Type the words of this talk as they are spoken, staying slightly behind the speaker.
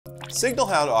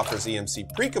Hound offers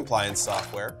EMC pre-compliance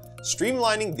software,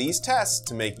 streamlining these tests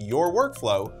to make your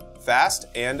workflow fast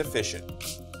and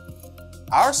efficient.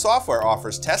 Our software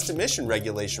offers test emission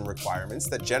regulation requirements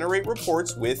that generate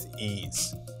reports with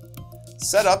ease.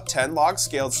 Set up 10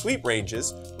 log-scaled sweep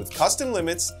ranges with custom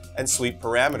limits and sweep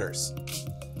parameters.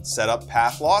 Set up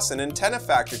path loss and antenna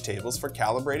factor tables for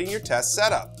calibrating your test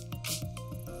setup.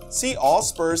 See all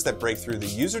spurs that break through the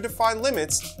user-defined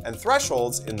limits and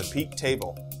thresholds in the peak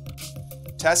table.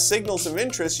 Test signals of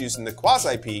interest using the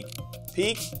quasi-peak,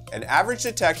 peak, and average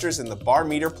detectors in the bar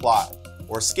meter plot,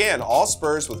 or scan all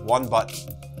spurs with one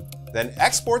button. Then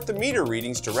export the meter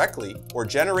readings directly or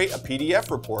generate a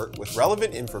PDF report with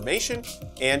relevant information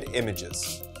and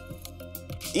images.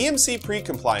 EMC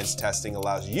pre-compliance testing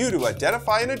allows you to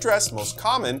identify and address most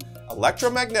common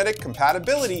electromagnetic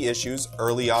compatibility issues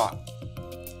early on.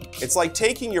 It's like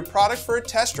taking your product for a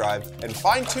test drive and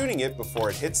fine-tuning it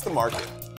before it hits the market.